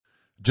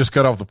Just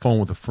got off the phone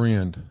with a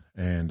friend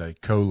and a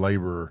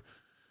co-laborer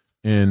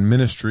in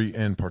ministry,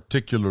 and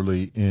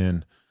particularly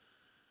in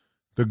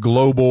the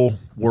global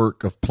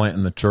work of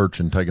planting the church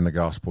and taking the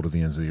gospel to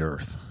the ends of the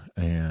earth.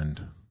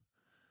 And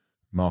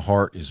my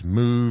heart is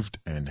moved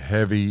and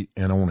heavy,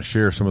 and I want to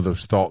share some of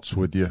those thoughts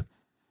with you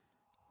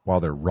while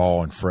they're raw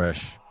and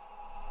fresh.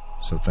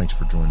 So thanks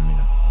for joining me.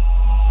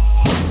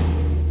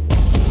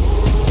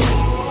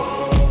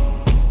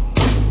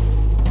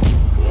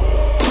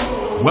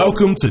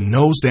 Welcome to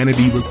No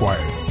Sanity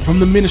Required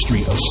from the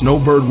ministry of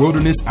Snowbird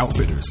Wilderness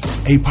Outfitters,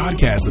 a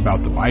podcast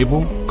about the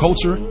Bible,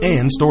 culture,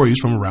 and stories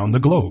from around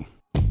the globe.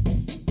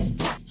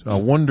 So I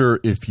wonder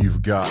if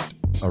you've got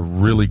a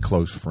really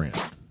close friend.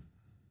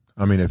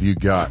 I mean, if you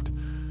got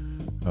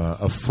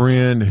a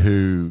friend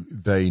who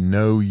they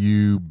know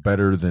you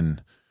better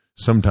than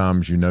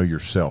sometimes you know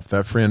yourself.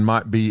 That friend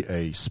might be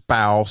a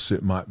spouse.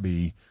 It might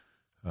be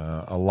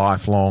a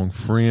lifelong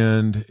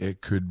friend. It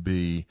could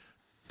be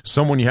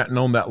someone you hadn't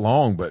known that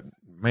long, but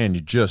man,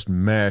 you just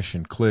mesh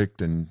and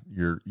clicked, and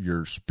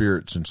your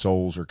spirits and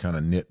souls are kind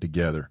of knit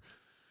together.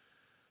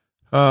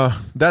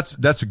 That's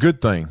a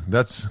good thing.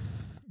 That's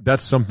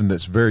something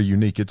that's very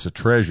unique. It's a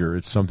treasure.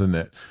 It's something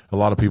that a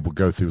lot of people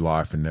go through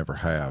life and never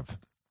have.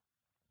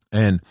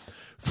 And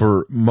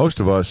for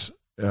most of us,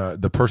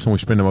 the person we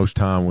spend the most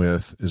time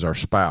with is our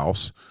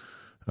spouse.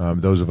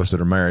 Those of us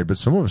that are married, but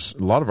some of us,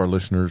 a lot of our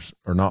listeners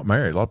are not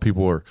married. A lot of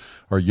people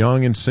are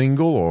young and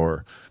single,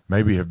 or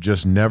maybe have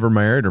just never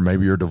married, or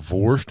maybe you're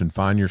divorced and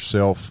find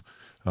yourself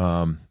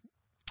alone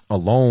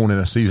in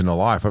a season of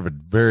life. I have a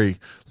very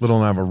little,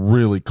 and I have a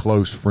really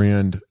close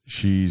friend.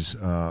 She's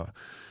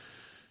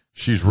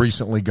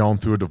recently gone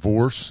through a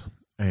divorce,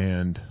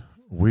 and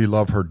we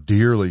love her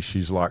dearly.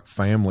 She's like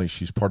family.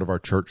 She's part of our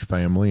church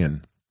family,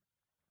 and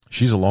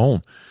she's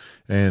alone.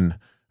 And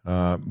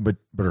but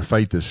her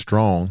faith is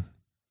strong.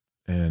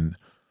 And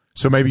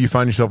so maybe you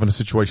find yourself in a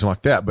situation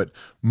like that, but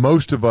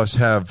most of us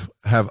have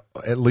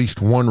at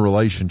least one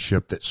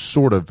relationship that's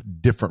sort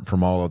of different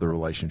from all other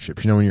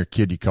relationships. You know, when you're a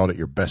kid, you called it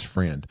your best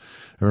friend.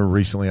 I remember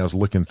recently I was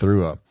looking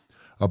through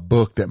a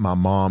book that my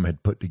mom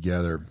had put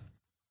together.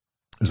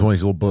 It was one of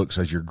these little books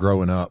as you're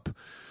growing up.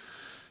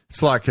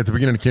 It's like at the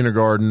beginning of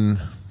kindergarten,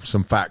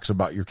 some facts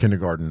about your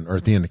kindergarten, or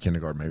at the end of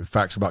kindergarten, maybe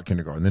facts about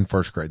kindergarten, then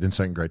first grade, then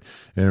second grade.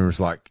 And it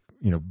was like,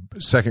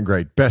 second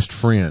grade, best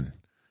friend.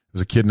 It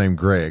was a kid named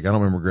Greg. I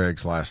don't remember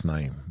Greg's last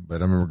name, but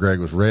I remember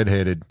Greg was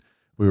redheaded.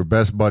 We were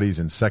best buddies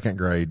in second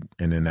grade,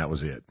 and then that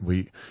was it.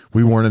 We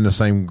weren't in the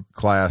same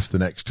class the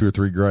next 2 or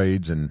 3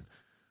 grades, and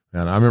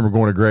I remember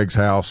going to Greg's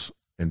house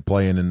and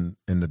playing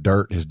in the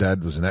dirt. His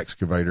dad was an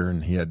excavator,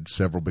 and he had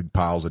several big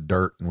piles of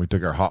dirt, and we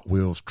took our Hot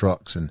Wheels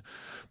trucks and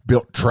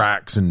built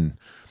tracks and,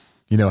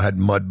 had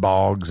mud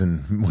bogs,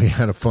 and we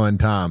had a fun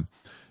time,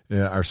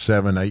 our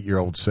 7,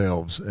 8-year-old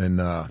selves. And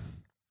I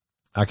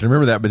can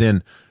remember that, but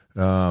then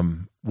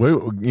we,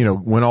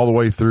 went all the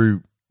way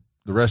through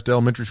the rest of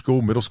elementary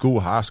school, middle school,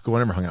 high school. I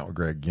never hung out with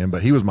Greg again,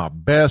 but he was my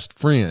best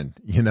friend,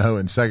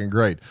 in second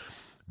grade.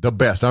 The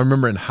best. I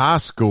remember in high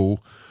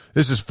school,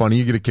 this is funny,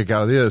 you get a kick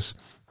out of this.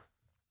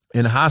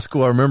 In high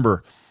school, I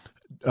remember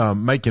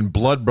making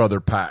blood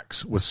brother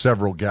packs with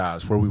several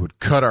guys where we would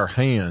cut our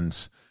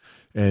hands,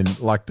 and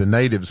like the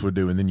natives would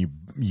do, and then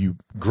you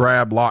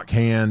lock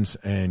hands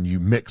and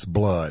you mix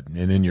blood,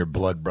 and then you're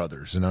blood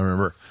brothers. And I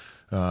remember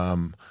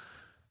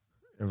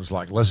it was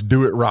like, let's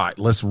do it right.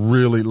 Let's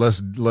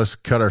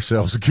cut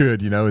ourselves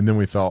good, and then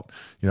we thought,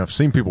 I've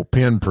seen people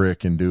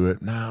pinprick and do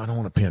it. No, I don't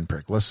want to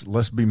pinprick.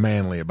 Let's be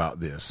manly about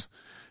this.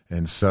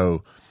 And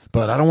so,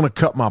 but I don't want to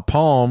cut my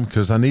palm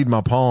because I need my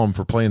palm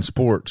for playing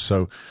sports.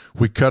 So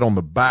we cut on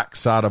the back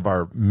side of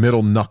our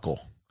middle knuckle,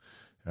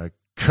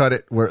 cut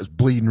it where it's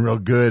bleeding real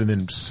good, and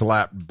then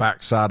slap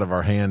back side of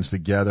our hands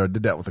together. I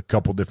did that with a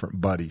couple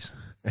different buddies.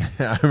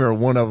 I remember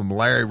one of them,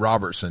 Larry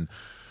Robertson.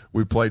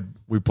 We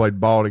played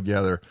ball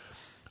together.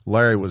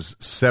 Larry was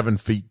 7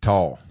 feet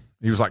tall.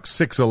 He was like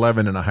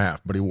 6'11" and a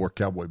half, but he wore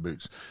cowboy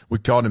boots. We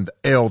called him the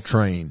L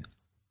Train.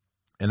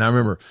 And I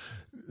remember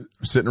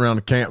sitting around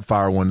a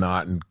campfire one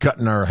night and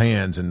cutting our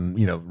hands and,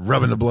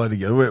 rubbing the blood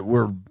together.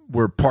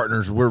 We're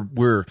partners.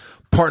 We're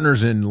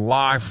partners in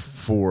life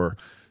through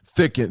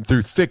thick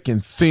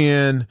and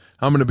thin.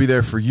 I'm going to be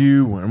there for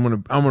you. I'm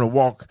going to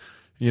walk,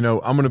 I'm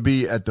going to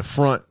be at the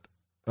front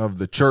of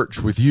the church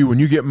with you when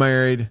you get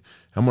married.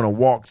 I'm going to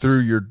walk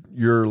through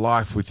your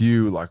life with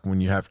you, like when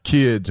you have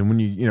kids and when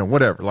you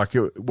whatever, like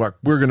we're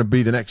going to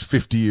be the next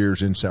 50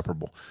 years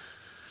inseparable.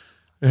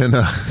 And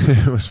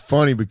it was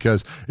funny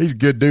because he's a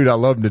good dude. I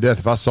love him to death.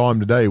 If I saw him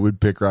today, we'd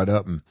pick right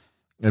up and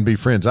be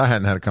friends. I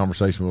hadn't had a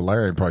conversation with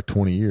Larry in probably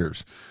 20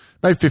 years,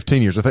 maybe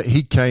 15 years. I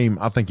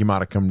think he might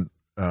have come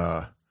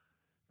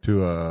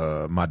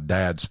to my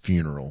dad's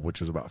funeral, which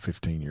was about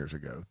 15 years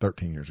ago,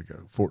 13 years ago,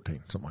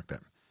 14, something like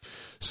that.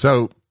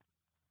 So,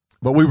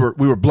 but we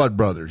were blood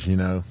brothers,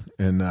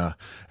 and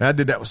I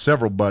did that with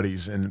several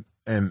buddies. And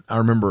I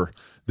remember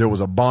there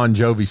was a Bon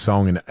Jovi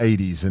song in the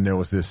 80s, and there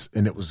was this,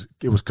 and it was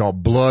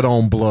called Blood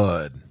on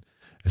Blood.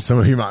 And some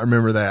of you might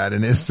remember that.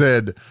 And it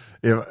said,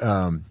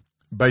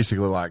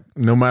 basically like,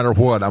 no matter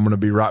what, I'm going to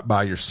be right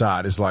by your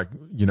side. It's like,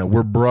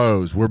 we're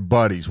bros, we're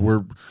buddies,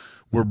 we're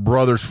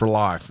brothers for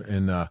life.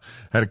 And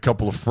had a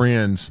couple of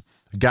friends,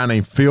 a guy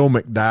named Phil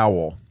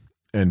McDowell,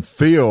 and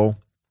Phil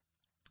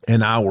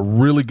and I were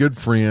really good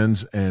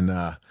friends. And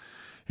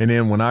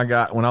then when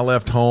I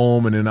left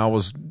home, and then I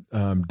was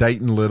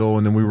dating Little,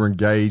 and then we were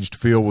engaged,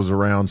 Phil was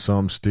around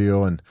some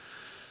still, and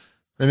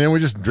then we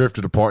just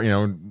drifted apart.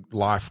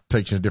 Life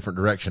takes you in a different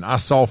direction. I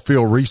saw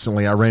Phil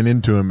recently. I ran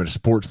into him at a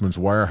Sportsman's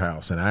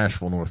Warehouse in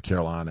Asheville, North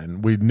Carolina,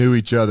 and we knew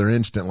each other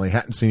instantly.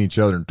 Hadn't seen each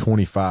other in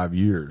 25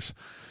 years.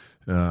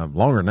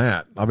 Longer than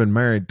that. I've been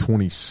married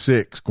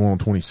 26, going on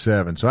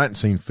 27, so I hadn't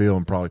seen Phil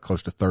in probably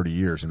close to 30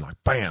 years. And like,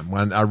 bam,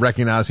 when I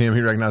recognize him,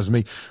 he recognizes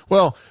me.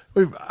 Well,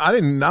 I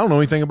don't know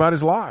anything about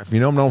his life. I'm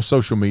not on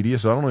social media,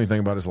 so I don't know anything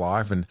about his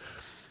life. And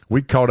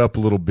we caught up a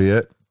little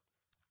bit.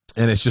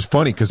 And it's just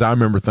funny because I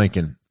remember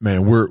thinking,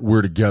 man,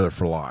 we're together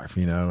for life,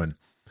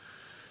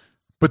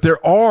 but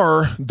there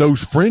are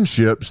those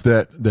friendships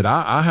that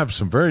I have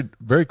some very,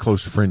 very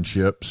close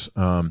friendships,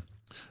 that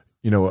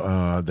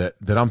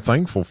I'm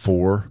thankful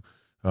for.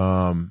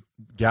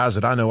 Guys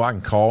that I know I can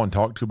call and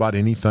talk to about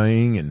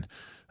anything. And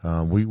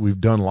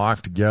we've done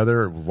life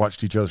together. We've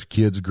watched each other's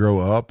kids grow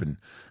up, and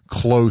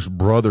close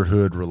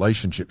brotherhood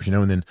relationships,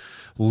 and then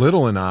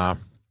Little and I,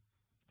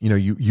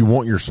 you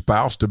want your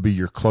spouse to be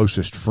your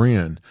closest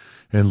friend.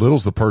 And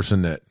Little's the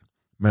person that,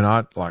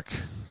 man,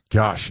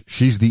 gosh,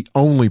 she's the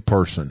only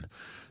person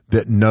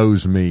that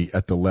knows me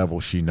at the level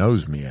she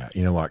knows me at.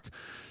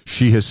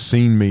 She has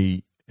seen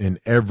me in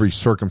every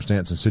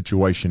circumstance and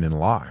situation in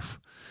life.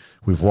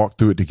 We've walked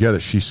through it together.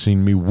 She's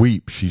seen me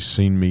weep. She's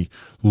seen me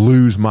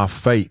lose my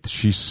faith.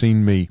 She's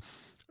seen me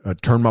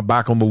turn my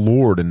back on the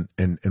Lord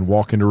and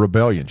walk into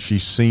rebellion.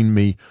 She's seen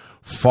me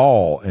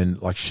fall, and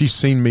she's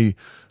seen me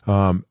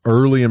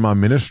early in my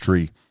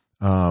ministry,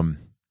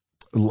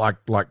 like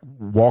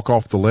walk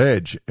off the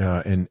ledge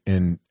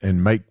and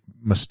make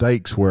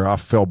mistakes where I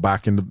fell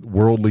back into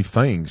worldly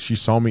things.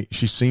 She's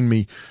seen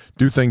me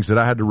do things that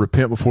I had to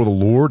repent before the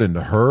Lord and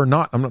to her. I'm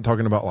not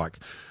talking about like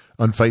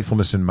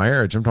unfaithfulness in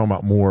marriage. I'm talking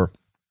about more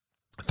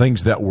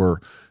things that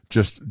were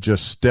just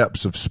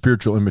steps of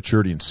spiritual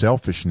immaturity and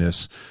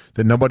selfishness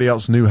that nobody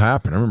else knew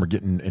happened. I remember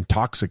getting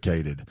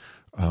intoxicated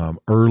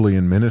early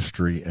in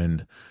ministry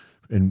and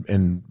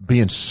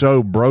being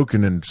so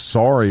broken and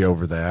sorry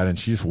over that. And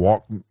she just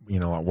walked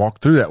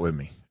through that with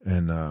me.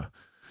 And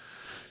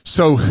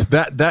so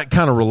that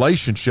kind of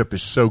relationship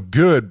is so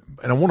good.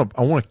 And I want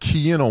to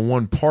key in on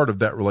one part of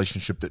that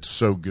relationship that's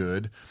so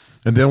good.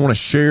 And then I want to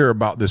share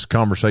about this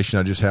conversation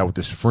I just had with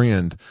this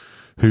friend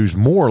who's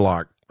more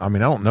like, I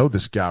don't know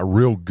this guy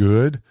real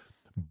good,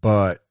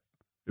 but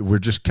we're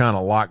just kind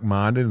of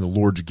like-minded, and the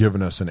Lord's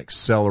given us an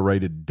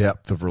accelerated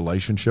depth of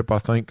relationship, I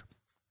think.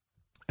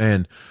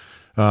 And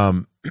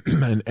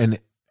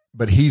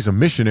but he's a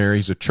missionary,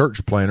 he's a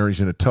church planner,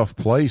 he's in a tough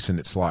place, and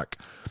it's like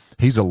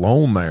he's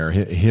alone there.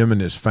 Him and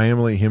his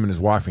family, him and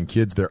his wife and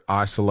kids, they're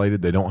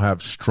isolated. They don't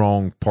have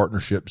strong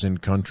partnerships in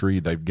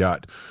country. They've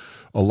got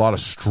a lot of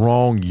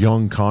strong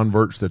young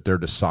converts that they're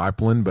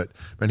discipling, but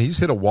man, he's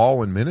hit a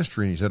wall in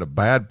ministry, and he's at a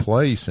bad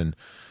place, and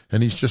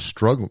he's just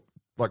struggling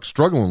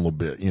a little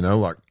bit,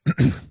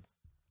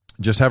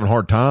 just having a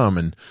hard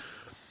time.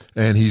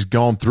 And he's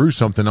gone through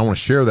something. I want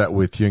to share that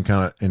with you and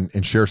kind of,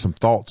 and share some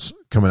thoughts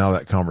coming out of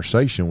that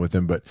conversation with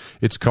him. But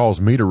it's caused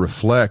me to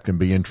reflect and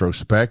be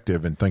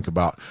introspective and think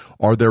about,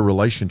 are there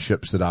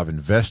relationships that I've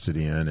invested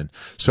in? And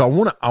so I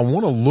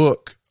want to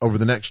look over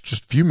the next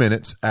just few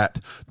minutes at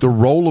the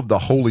role of the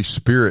Holy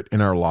Spirit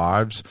in our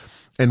lives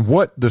and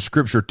what the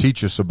scripture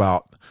teaches us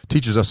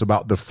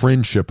about the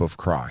friendship of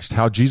Christ,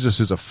 how Jesus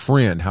is a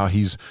friend, how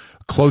he's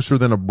closer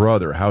than a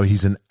brother, how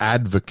he's an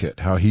advocate,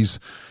 how his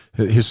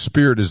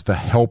Spirit is the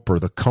helper,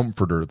 the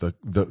comforter,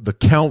 the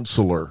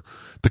counselor,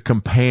 the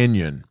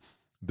companion.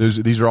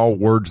 These are all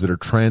words that are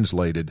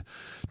translated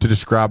to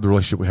describe the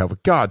relationship we have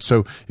with God.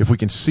 So if we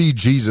can see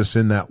Jesus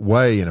in that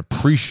way and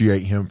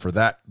appreciate him for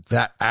that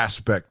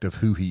aspect of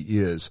who he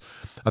is,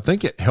 I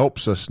think it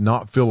helps us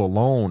not feel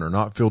alone or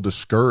not feel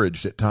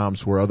discouraged at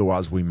times where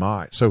otherwise we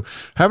might. So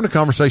having a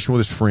conversation with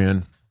his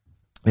friend,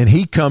 and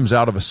he comes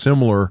out of a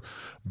similar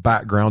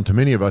background to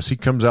many of us. He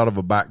comes out of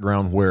a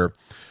background where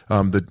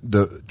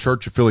the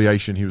church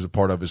affiliation he was a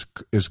part of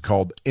is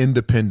called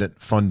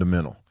Independent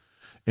Fundamental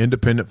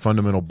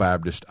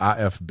Baptist,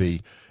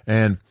 IFB.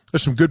 And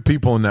there's some good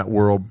people in that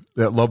world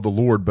that love the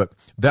Lord, but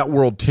that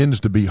world tends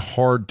to be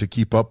hard to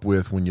keep up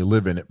with when you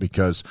live in it,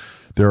 because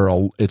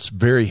it's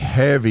very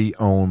heavy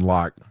on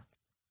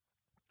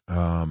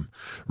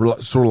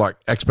sort of like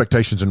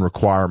expectations and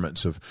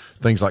requirements of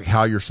things like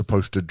how you're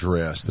supposed to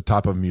dress, the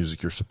type of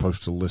music you're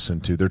supposed to listen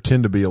to. There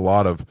tend to be a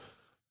lot of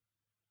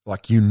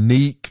like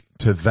unique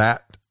to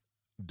that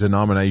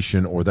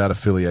denomination or that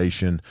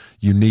affiliation,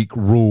 unique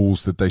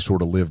rules that they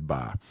sort of live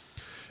by.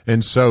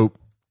 And so,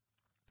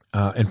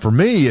 and for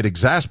me, it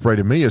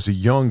exasperated me as a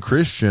young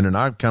Christian, and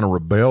I kind of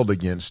rebelled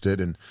against it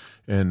and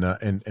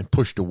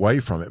pushed away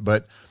from it.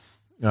 But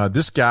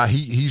this guy,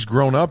 he's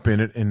grown up in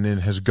it and then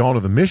has gone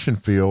to the mission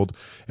field.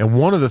 And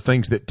one of the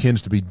things that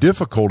tends to be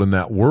difficult in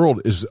that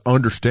world is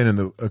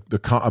understanding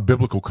a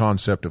biblical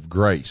concept of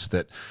grace,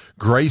 that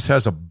grace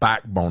has a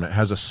backbone, it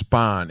has a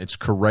spine, it's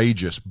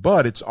courageous,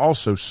 but it's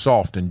also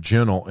soft and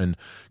gentle and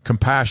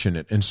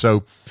compassionate. And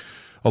so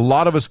a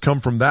lot of us come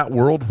from that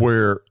world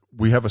where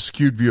we have a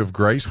skewed view of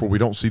grace, where we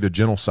don't see the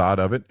gentle side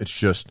of it.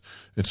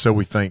 And so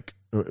we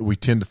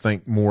tend to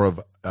think more of,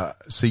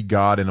 see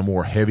God in a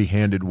more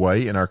heavy-handed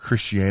way, and our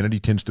Christianity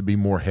tends to be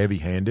more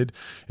heavy-handed.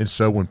 And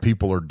so when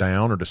people are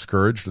down or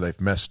discouraged or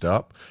they've messed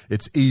up,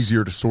 it's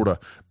easier to sort of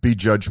be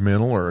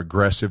judgmental or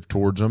aggressive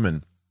towards them.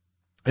 And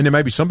then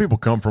maybe some people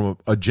come from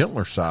a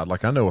gentler side.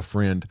 Like I know a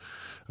friend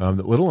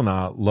that Little and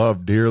I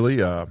love dearly,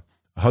 a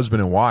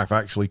husband and wife,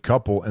 actually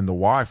couple, and the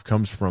wife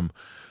comes from,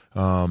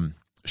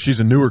 she's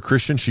a newer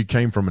Christian. She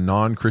came from a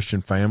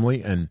non-Christian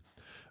family, and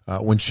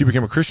when she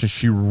became a Christian,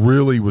 she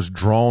really was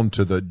drawn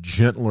to the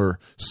gentler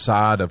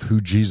side of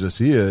who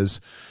Jesus is.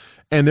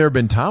 And there have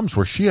been times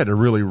where she had to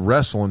really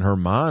wrestle in her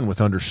mind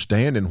with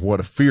understanding what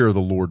a fear of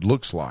the Lord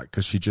looks like,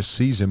 because she just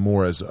sees him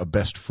more as a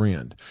best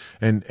friend.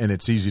 And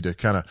it's easy to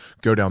kind of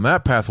go down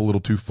that path a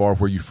little too far,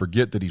 where you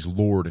forget that he's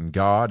Lord and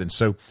God. And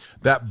so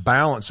that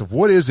balance of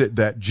what is it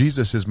that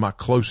Jesus is my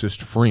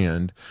closest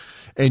friend,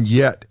 and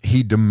yet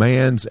he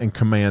demands and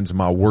commands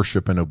my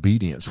worship and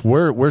obedience.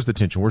 Where's the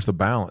tension? Where's the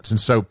balance? And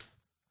so,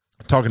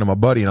 talking to my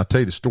buddy, and I'll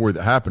tell you the story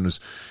that happened, was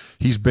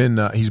he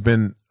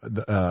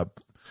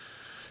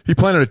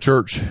planted a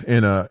church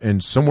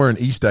in somewhere in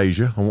East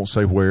Asia. I won't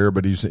say where,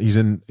 but he's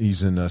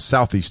in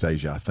Southeast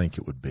Asia, I think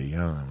it would be.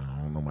 I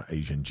don't know my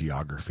Asian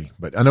geography,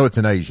 but I know it's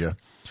in Asia,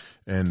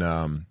 and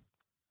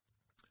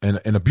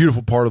a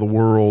beautiful part of the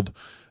world,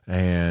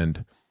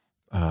 and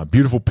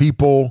beautiful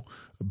people.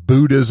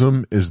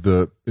 Buddhism is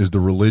the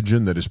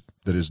religion that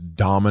is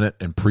dominant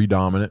and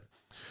predominant.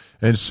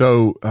 And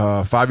so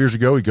 5 years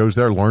ago, he goes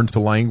there, learns the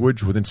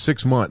language. Within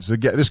 6 months,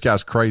 this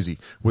guy's crazy.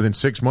 Within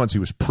 6 months, he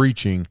was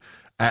preaching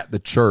at the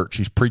church.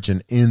 He's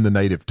preaching in the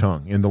native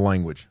tongue, in the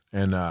language.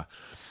 And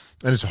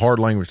it's a hard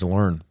language to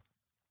learn.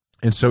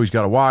 And so he's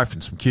got a wife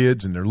and some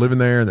kids, and they're living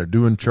there. They're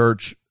doing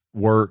church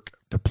work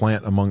to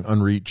plant among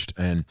unreached,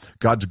 and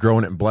God's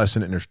growing it and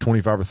blessing it. And there's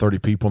 25 or 30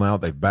 people now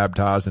they've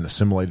baptized and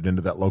assimilated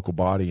into that local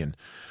body. And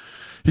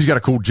he's got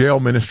a cool jail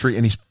ministry,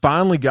 and he's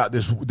finally got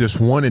this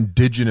one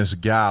indigenous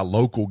guy,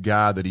 local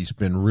guy, that he's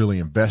been really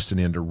invested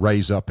in to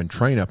raise up and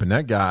train up. And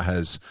that guy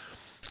has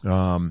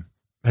shown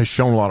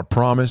a lot of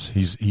promise.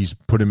 He's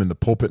put him in the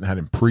pulpit and had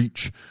him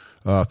preach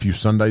a few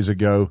Sundays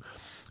ago.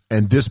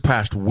 And this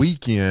past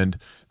weekend,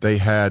 they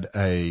had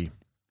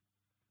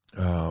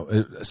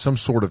some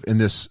sort of, in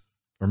this,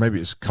 or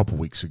maybe it's a couple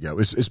weeks ago.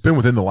 It's been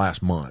within the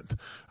last month.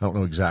 I don't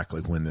know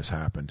exactly when this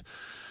happened.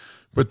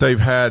 But they've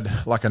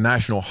had like a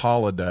national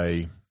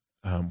holiday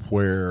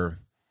where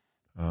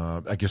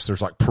I guess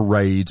there's like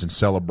parades and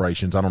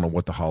celebrations. I don't know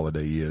what the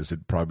holiday is.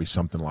 It'd probably be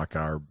something like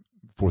our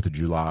 4th of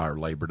July or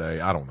Labor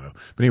Day. I don't know.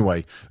 But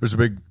anyway, there's a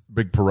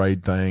big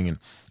parade thing. And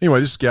anyway,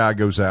 this guy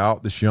goes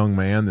out, this young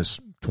man, this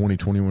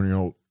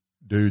 21-year-old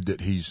dude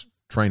that he's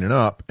training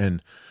up,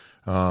 and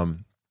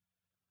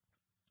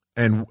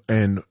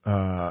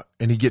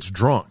he gets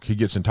drunk. He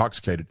gets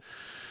intoxicated,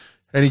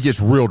 and he gets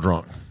real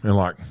drunk, and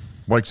like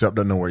wakes up,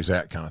 doesn't know where he's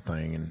at, kind of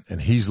thing.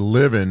 And he's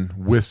living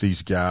with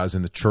these guys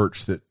in the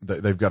church that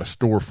they've got a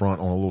storefront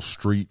on a little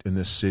street in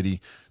this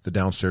city. The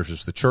downstairs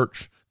is the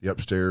church. The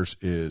upstairs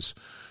is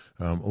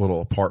a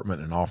little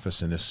apartment and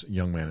office, and this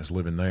young man is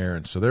living there.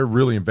 And so they're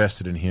really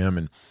invested in him.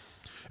 And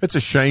it's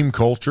a shame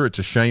culture. It's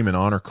a shame and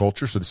honor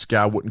culture. So this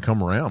guy wouldn't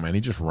come around, man.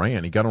 He just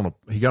ran. He got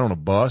on a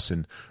bus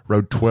and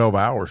rode 12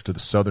 hours to the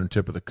southern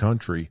tip of the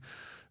country,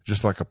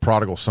 just like a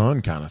prodigal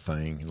son kind of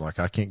thing. Like,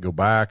 I can't go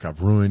back.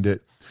 I've ruined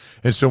it.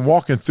 And so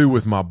walking through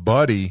with my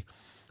buddy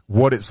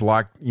what it's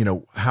like, you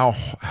know,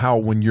 how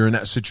when you're in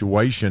that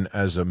situation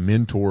as a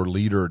mentor,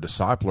 leader, or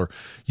discipler,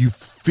 you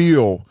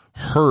feel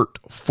hurt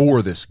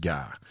for this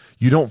guy.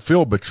 You don't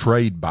feel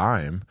betrayed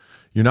by him.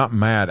 You're not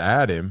mad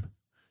at him.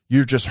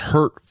 You're just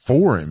hurt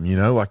for him, you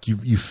know, like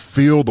you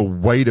feel the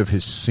weight of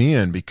his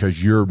sin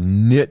because you're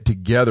knit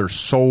together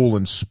soul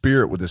and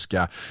spirit with this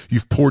guy.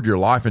 You've poured your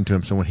life into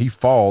him. So when he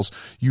falls,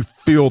 you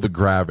feel the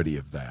gravity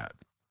of that.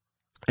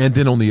 And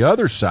then on the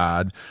other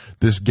side,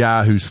 this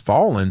guy who's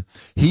fallen,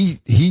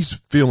 he's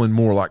feeling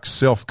more like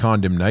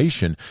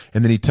self-condemnation.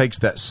 And then he takes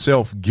that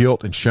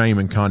self-guilt and shame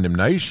and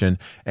condemnation,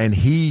 and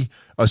he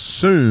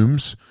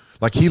assumes,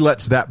 like, he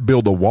lets that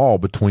build a wall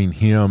between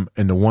him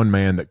and the one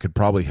man that could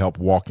probably help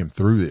walk him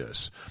through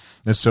this.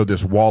 And so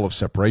this wall of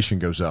separation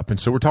goes up. And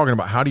so we're talking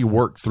about, how do you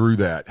work through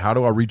that? How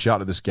do I reach out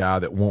to this guy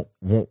that won't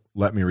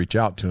let me reach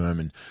out to him?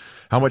 And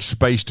how much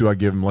space do I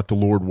give him? Let the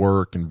Lord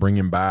work and bring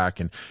him back.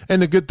 And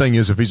the good thing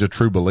is, if he's a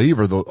true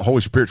believer, the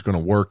Holy Spirit's going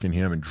to work in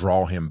him and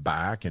draw him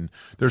back, and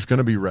there's going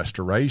to be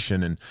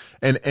restoration.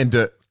 And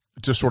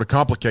to sort of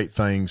complicate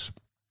things,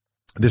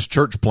 this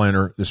church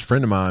planter, this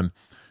friend of mine,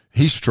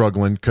 he's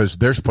struggling because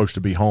they're supposed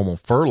to be home on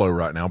furlough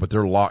right now, but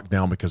they're locked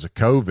down because of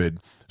COVID.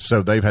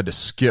 So they've had to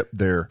skip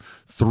their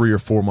 3 or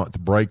 4 month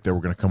break. They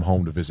were going to come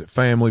home to visit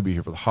family, be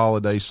here for the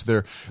holidays.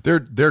 So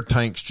their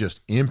tank's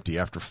just empty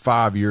after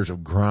 5 years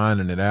of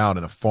grinding it out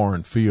in a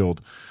foreign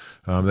field.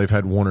 They've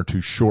had 1 or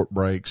 2 short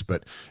breaks,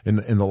 but in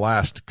the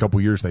last couple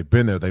of years they've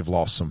been there, they've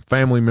lost some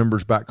family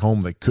members back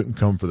home. They couldn't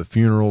come for the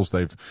funerals.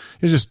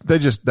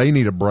 They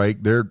need a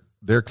break.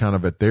 They're kind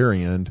of at their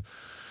end.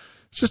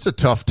 It's just a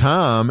tough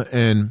time.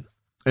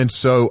 And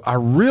so I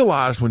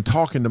realized when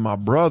talking to my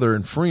brother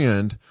and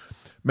friend,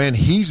 man,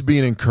 he's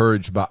being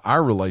encouraged by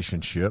our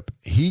relationship.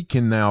 He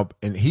can now,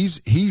 and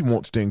he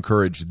wants to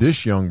encourage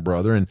this young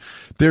brother. And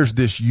there's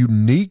this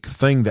unique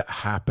thing that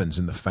happens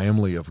in the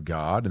family of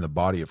God, in the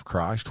body of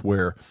Christ,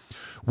 where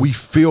we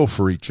feel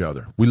for each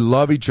other. We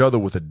love each other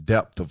with a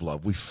depth of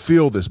love. We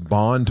feel this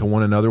bond to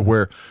one another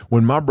where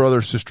when my brother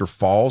or sister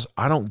falls,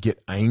 I don't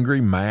get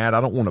angry, mad. I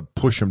don't want to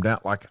push them down.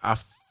 Like I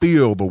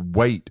feel the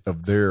weight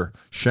of their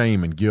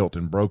shame and guilt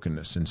and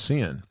brokenness and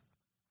sin.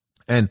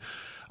 And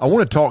I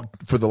want to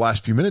talk for the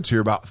last few minutes here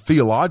about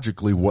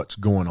theologically what's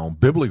going on,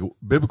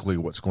 biblically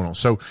what's going on.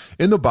 So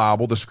in the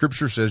Bible, the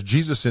scripture says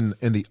Jesus in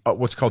the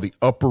what's called the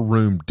upper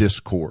room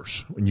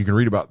discourse. And you can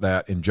read about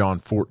that in John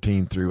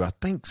 14 through, I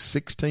think,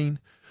 16.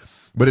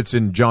 But it's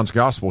in John's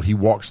gospel. He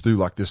walks through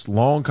like this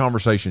long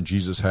conversation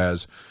Jesus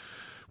has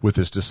with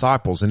his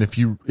disciples. And if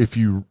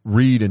you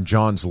read in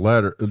John's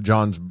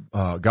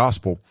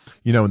gospel,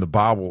 you know, in the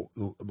Bible,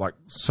 like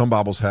some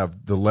Bibles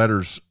have the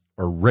letters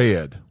are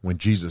read when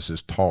Jesus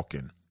is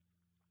talking.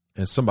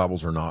 And some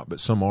Bibles are not,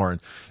 but some are.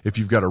 And if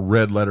you've got a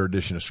red letter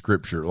edition of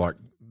Scripture, like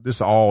this,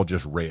 all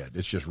just red.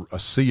 It's just a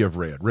sea of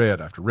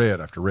red after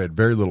red after red.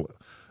 Very little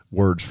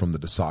words from the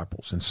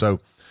disciples. And so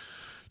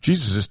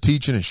Jesus is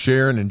teaching and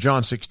sharing. In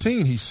John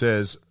 16, he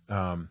says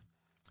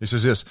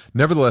this: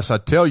 "Nevertheless, I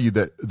tell you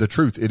that the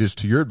truth. It is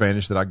to your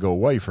advantage that I go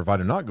away. For if I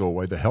do not go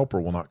away, the Helper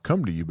will not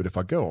come to you. But if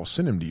I go, I'll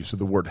send him to you." So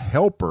the word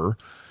 "helper"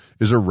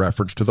 is a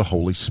reference to the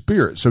Holy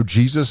Spirit. So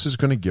Jesus is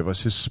going to give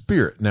us his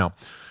Spirit. Now,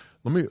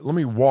 let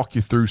me walk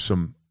you through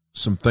some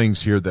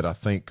things here that I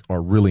think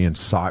are really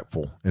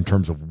insightful in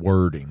terms of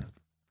wording.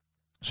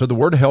 So the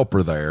word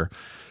helper there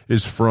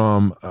is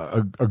from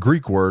a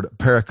Greek word,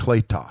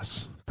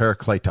 parakletos.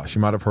 Parakletos. You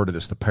might have heard of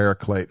this, the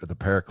paraclete or the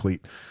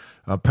paraclete.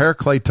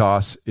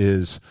 Parakletos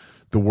is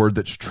the word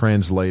that's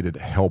translated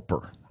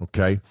helper,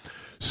 okay?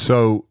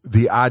 So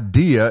the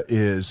idea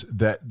is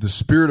that the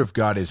Spirit of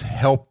God is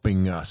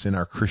helping us in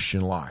our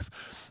Christian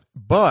life.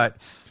 But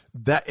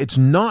that it's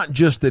not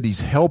just that he's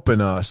helping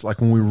us, like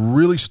when we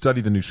really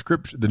study the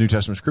New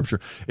Testament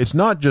scripture, it's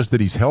not just that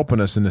he's helping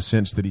us in the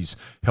sense that he's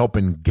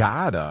helping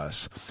guide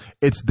us.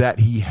 It's that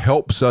he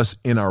helps us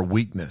in our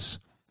weakness.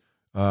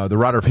 The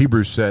writer of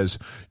Hebrews says,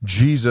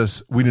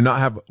 Jesus, we do not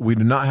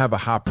have a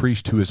high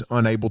priest who is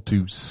unable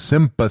to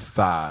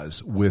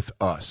sympathize with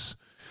us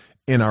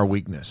in our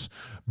weakness,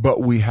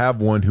 but we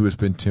have one who has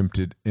been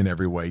tempted in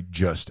every way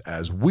just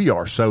as we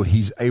are. So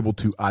he's able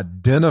to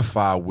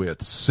identify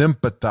with,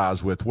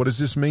 sympathize with. What does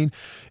this mean?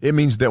 It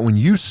means that when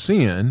you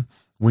sin,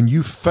 when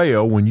you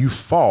fail, when you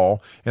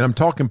fall, and I'm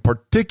talking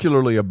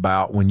particularly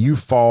about when you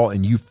fall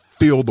and you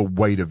feel the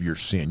weight of your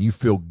sin, you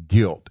feel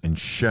guilt and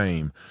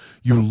shame.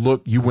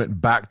 You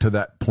went back to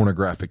that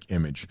pornographic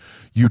image.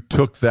 You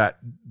took that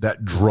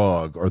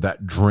drug or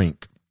that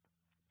drink.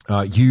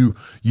 You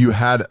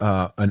had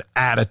an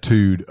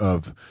attitude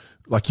of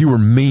like you were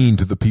mean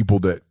to the people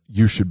that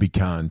you should be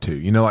kind to,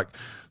 you know, like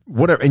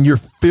whatever. And you're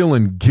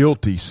feeling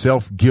guilty,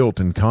 self-guilt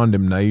and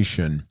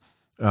condemnation,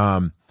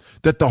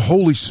 that the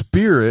Holy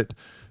Spirit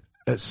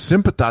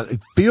sympathizes,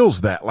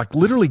 feels that, like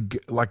literally,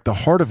 like the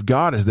heart of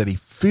God is that he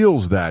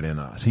feels that in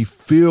us. He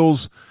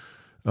feels,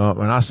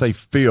 when I say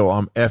feel,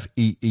 I'm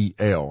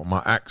F-E-E-L.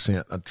 My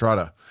accent, I try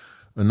to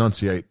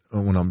enunciate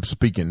when I'm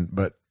speaking,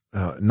 but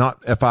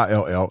not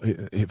F-I-L-L.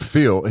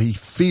 He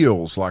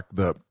feels like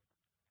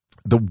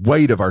the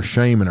weight of our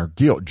shame and our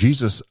guilt.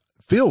 Jesus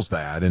feels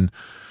that. And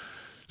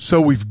so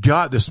we've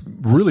got this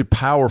really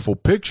powerful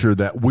picture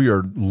that we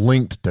are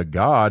linked to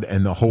God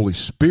and the Holy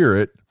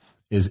Spirit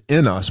is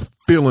in us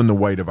feeling the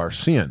weight of our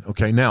sin.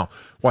 Okay, now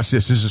watch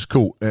this. This is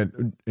cool.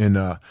 And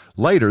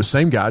later, the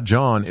same guy,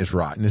 John, is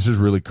writing. This is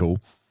really cool.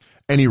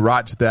 And he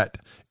writes that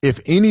if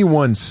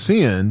anyone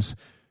sins,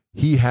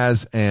 he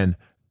has an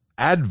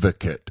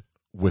advocate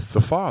with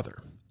the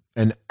Father.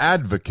 An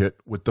advocate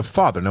with the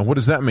Father. Now, what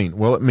does that mean?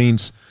 Well, it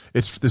means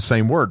it's the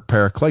same word,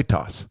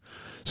 parakletos.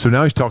 So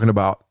now he's talking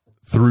about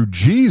through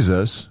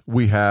Jesus,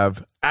 we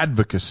have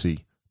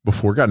advocacy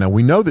before God. Now,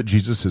 we know that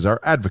Jesus is our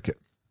advocate.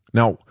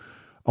 Now,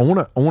 I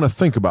want to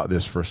think about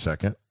this for a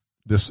second,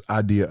 this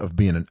idea of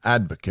being an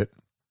advocate,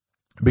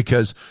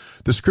 because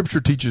the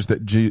scripture teaches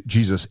that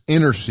Jesus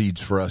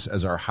intercedes for us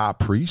as our high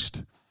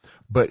priest.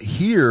 But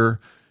here,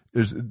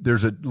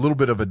 there's a little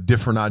bit of a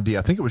different idea.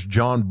 I think it was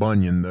John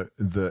Bunyan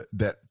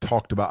that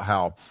talked about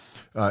how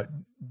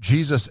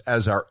Jesus,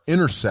 as our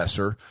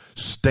intercessor,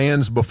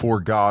 stands before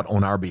God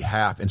on our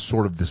behalf in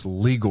sort of this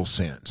legal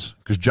sense.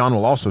 Because John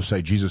will also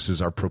say Jesus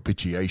is our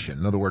propitiation.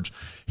 In other words,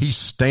 he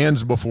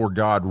stands before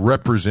God,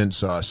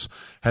 represents us,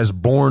 has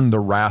borne the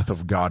wrath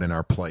of God in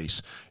our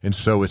place. And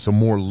so it's a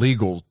more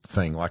legal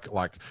thing,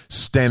 like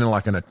standing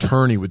like an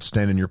attorney would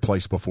stand in your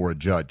place before a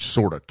judge,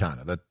 sort of, kind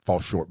of. That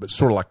falls short, but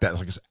sort of like that.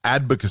 Like it's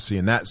advocacy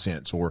in that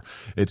sense, or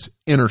it's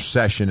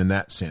intercession in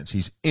that sense.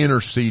 He's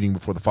interceding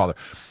before the Father.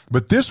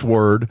 But this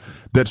word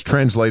that's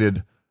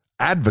translated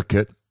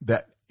advocate,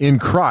 that in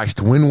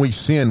Christ, when we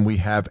sin, we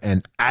have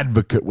an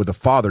advocate with the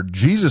Father.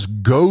 Jesus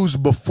goes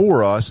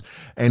before us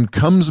and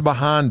comes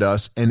behind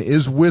us and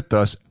is with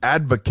us,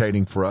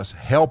 advocating for us,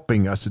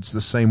 helping us. It's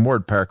the same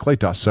word,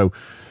 parakletos. So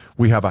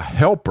we have a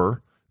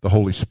helper, the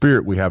Holy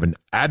Spirit. We have an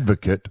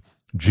advocate,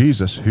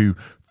 Jesus, who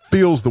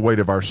feels the weight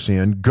of our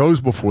sin,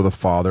 goes before the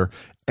Father,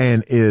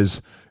 and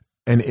is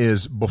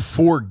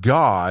before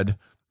God,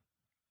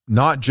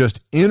 not just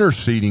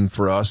interceding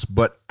for us,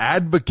 but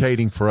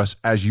advocating for us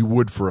as you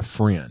would for a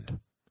friend.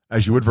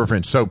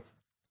 So,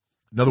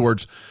 in other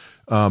words,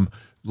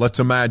 let's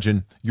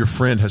imagine your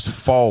friend has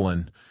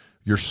fallen.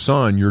 Your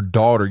son, your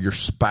daughter, your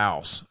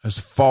spouse has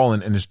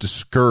fallen and is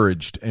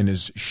discouraged and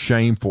is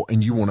shameful,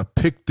 and you want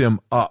to pick them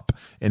up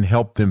and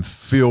help them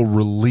feel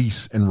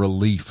release and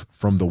relief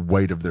from the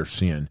weight of their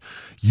sin.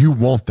 You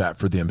want that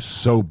for them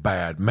so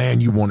bad.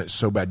 Man, you want it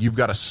so bad. You've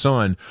got a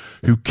son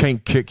who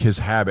can't kick his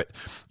habit,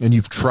 and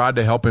you've tried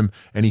to help him,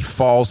 and he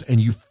falls,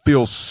 and you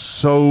feel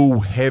so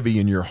heavy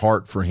in your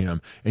heart for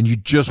him, and you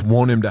just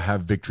want him to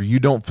have victory. You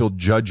don't feel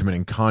judgment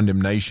and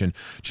condemnation.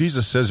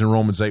 Jesus says in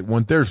Romans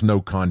 8:1, there's no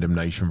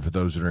condemnation for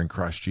those that are in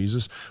Christ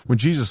Jesus. When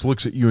Jesus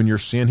looks at you and your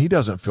sin, he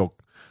doesn't feel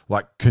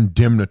like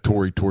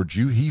condemnatory towards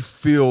you. He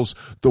feels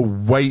the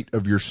weight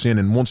of your sin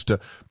and wants to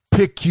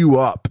pick you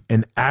up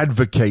and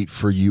advocate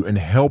for you and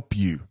help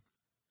you.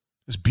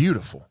 It's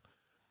beautiful.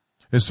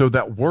 And so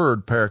that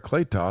word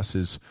parakletos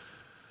is,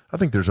 I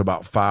think there's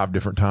about 5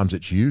 different times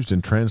it's used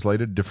and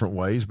translated different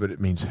ways, but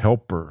it means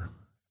helper,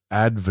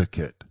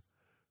 advocate,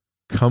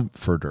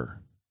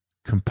 comforter,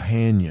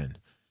 companion.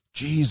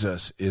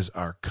 Jesus is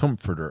our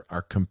comforter,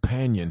 our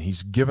companion.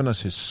 He's given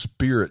us his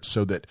Spirit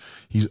so that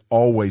he's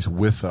always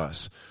with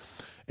us.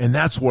 And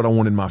that's what I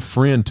wanted my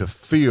friend to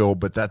feel,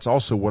 but that's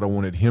also what I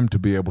wanted him to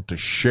be able to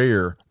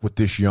share with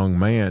this young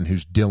man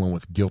who's dealing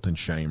with guilt and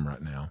shame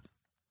right now.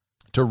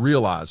 To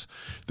realize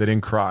that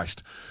in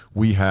Christ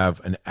we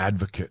have an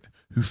advocate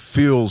who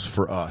feels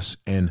for us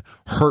and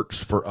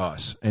hurts for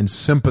us and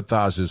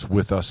sympathizes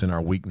with us in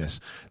our weakness.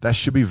 That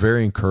should be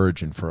very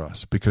encouraging for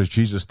us, because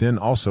Jesus then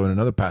also in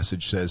another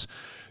passage says,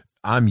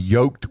 I'm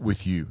yoked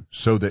with you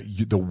so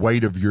that the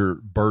weight of your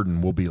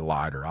burden will be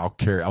lighter. I'll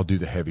do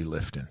the heavy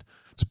lifting.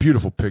 It's a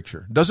beautiful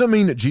picture. Doesn't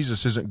mean that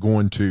Jesus isn't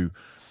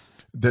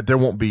that there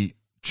won't be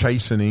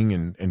chastening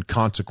and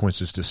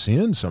consequences to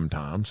sin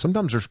sometimes.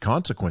 Sometimes there's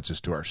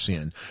consequences to our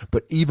sin,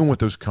 but even with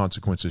those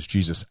consequences,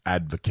 Jesus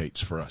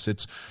advocates for us.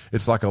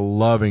 It's like a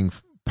loving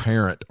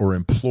parent or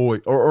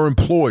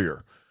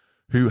employer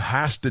who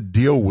has to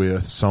deal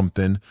with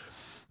something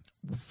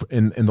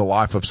in the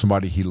life of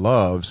somebody he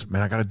loves.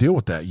 Man, I got to deal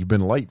with that. You've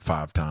been late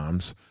 5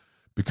 times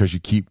because you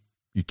keep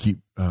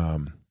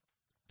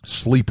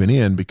sleeping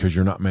in because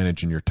you're not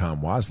managing your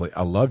time wisely.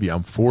 I love you.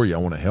 I'm for you. I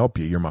want to help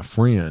you. You're my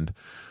friend.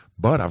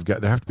 But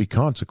there have to be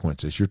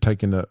consequences. You're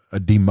taking a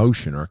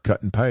demotion or a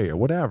cut in pay or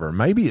whatever.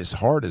 Maybe as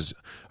hard as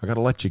I got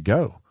to let you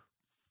go.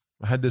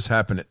 I had this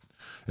happen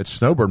at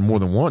Snowbird more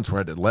than once where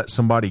I had to let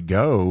somebody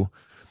go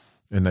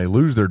and they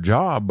lose their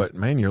job. But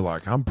man, you're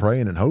like, I'm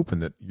praying and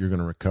hoping that you're going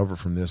to recover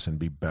from this and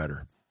be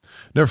better.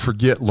 Never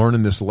forget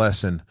learning this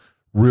lesson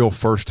real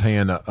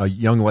firsthand. A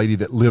young lady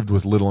that lived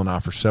with Little and I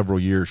for several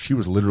years. She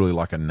was literally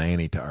like a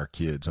nanny to our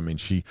kids. I mean,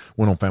 she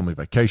went on family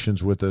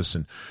vacations with us,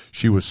 and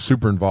she was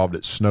super involved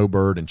at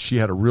Snowbird, and she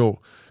had a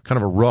real kind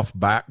of a rough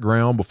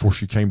background before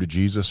she came to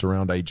Jesus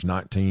around age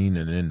 19,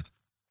 and then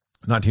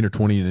 19 or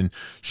 20, and then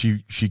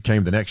she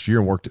came the next year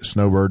and worked at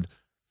Snowbird,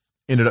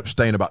 ended up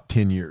staying about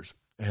 10 years.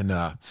 And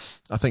I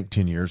think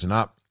 10 years, and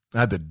I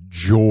had the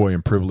joy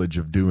and privilege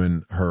of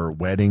doing her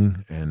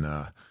wedding,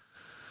 and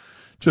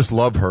just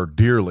love her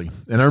dearly.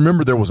 And I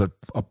remember there was a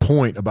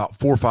point about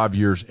 4 or 5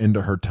 years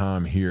into her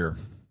time here,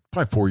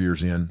 probably 4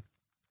 years in,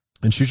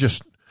 and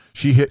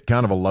she hit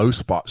kind of a low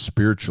spot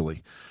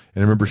spiritually.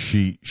 And I remember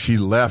she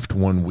left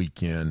one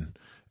weekend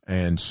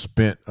and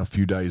spent a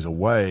few days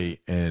away,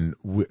 and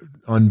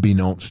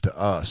unbeknownst to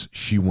us,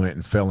 she went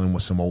and fell in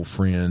with some old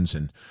friends,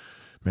 and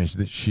man,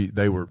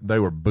 they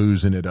were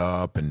boozing it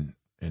up and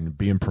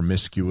being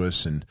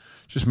promiscuous, and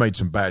just made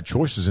some bad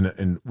choices.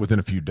 And within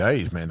a few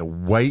days, man, the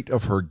weight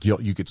of her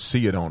guilt, you could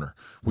see it on her.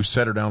 We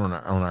sat her down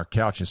on our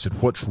couch and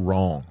said, what's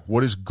wrong?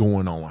 What is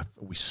going on?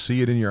 We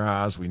see it in your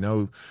eyes. We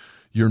know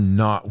you're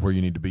not where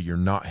you need to be. You're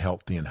not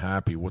healthy and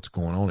happy. What's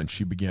going on? And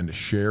she began to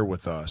share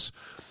with us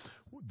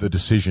the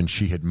decision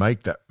she had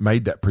made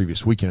that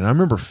previous weekend. And I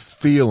remember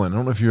feeling, I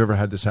don't know if you ever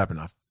had this happen,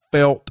 I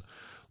felt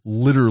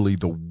literally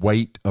the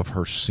weight of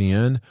her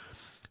sin,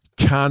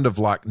 kind of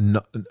like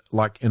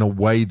in a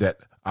way that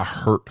I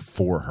hurt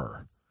for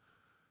her.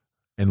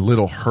 And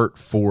Little hurt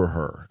for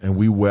her, and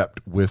we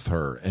wept with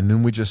her. And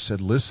then we just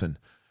said, listen,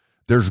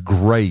 there's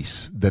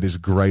grace that is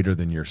greater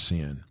than your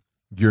sin.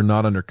 You're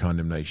not under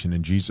condemnation,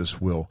 and Jesus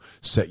will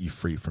set you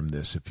free from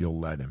this if you'll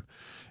let him.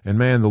 And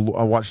man,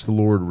 I watched the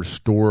Lord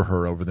restore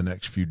her over the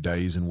next few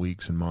days and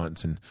weeks and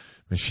months, and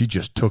she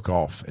just took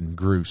off and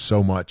grew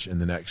so much in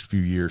the next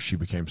few years. She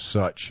became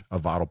such a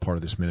vital part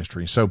of this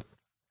ministry. So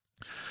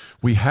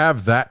we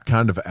have that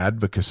kind of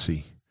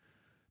advocacy.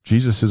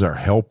 Jesus is our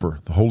helper.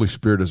 The Holy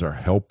Spirit is our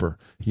helper.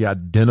 He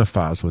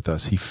identifies with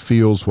us. He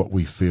feels what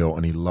we feel,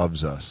 and he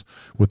loves us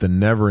with a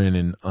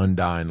never-ending,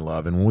 undying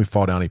love. And when we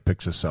fall down, he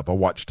picks us up. I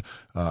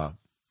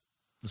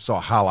saw a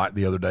highlight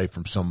the other day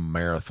from some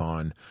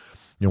marathon,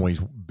 one of these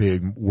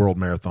big world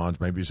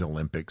marathons. Maybe it's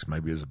Olympics,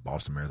 maybe it's a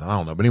Boston Marathon. I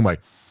don't know. But anyway,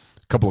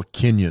 a couple of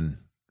Kenyan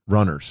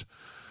runners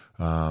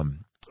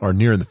are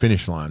nearing the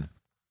finish line,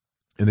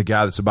 and the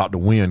guy that's about to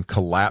win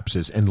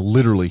collapses, and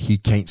literally he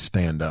can't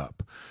stand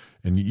up.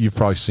 And you've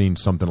probably seen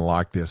something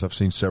like this. I've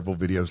seen several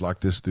videos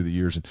like this through the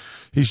years. And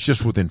he's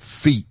just within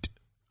feet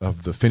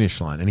of the finish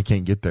line, and he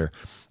can't get there.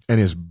 And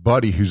his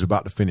buddy, who's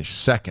about to finish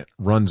second,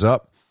 runs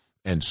up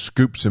and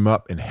scoops him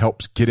up and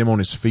helps get him on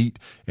his feet.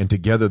 And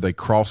together they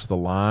cross the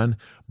line.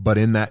 But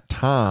in that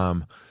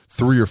time,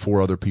 3 or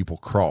 4 other people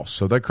cross.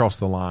 So they cross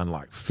the line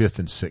like 5th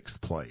and 6th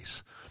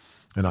place.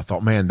 And I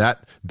thought, man,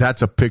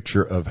 that's a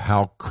picture of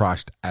how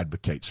Christ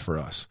advocates for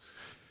us.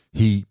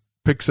 He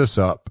picks us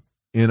up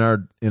in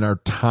our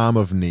time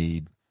of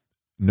need,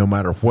 no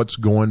matter what's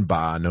going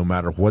by, no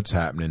matter what's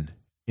happening.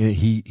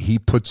 He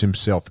puts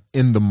himself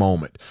in the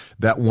moment.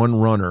 That one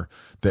runner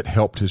that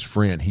helped his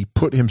friend, he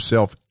put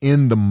himself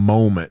in the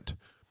moment,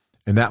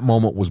 and that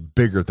moment was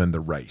bigger than the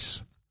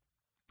race.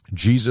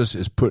 Jesus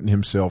is putting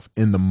himself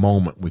in the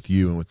moment with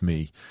you and with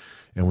me,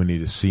 and we need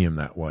to see him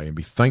that way and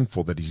be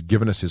thankful that he's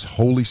given us his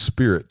Holy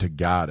Spirit to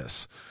guide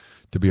us,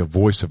 to be a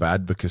voice of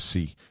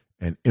advocacy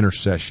and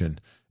intercession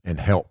and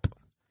help.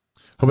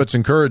 Hope it's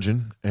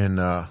encouraging, and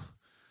I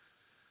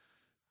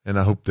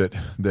hope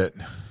that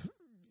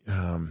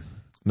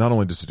not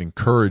only does it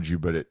encourage you,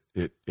 but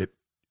it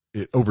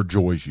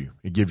overjoys you.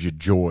 It gives you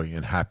joy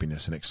and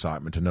happiness and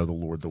excitement to know the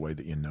Lord the way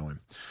that you know him.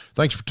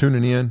 Thanks for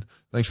tuning in.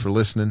 Thanks for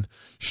listening.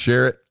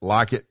 Share it,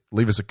 like it,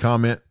 leave us a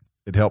comment.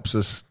 It helps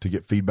us to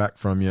get feedback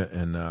from you,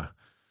 and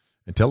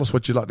tell us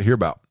what you'd like to hear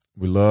about.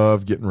 We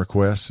love getting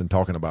requests and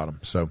talking about them.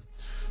 So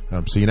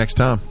see you next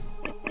time.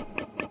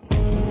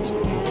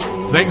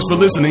 Thanks for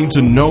listening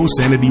to No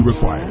Sanity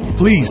Required.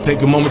 Please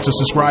take a moment to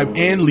subscribe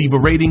and leave a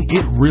rating.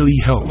 It really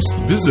helps.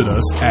 Visit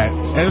us at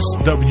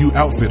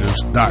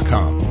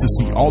swoutfitters.com to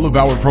see all of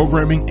our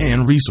programming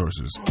and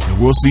resources.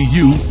 And we'll see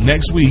you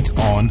next week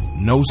on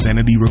No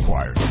Sanity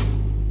Required.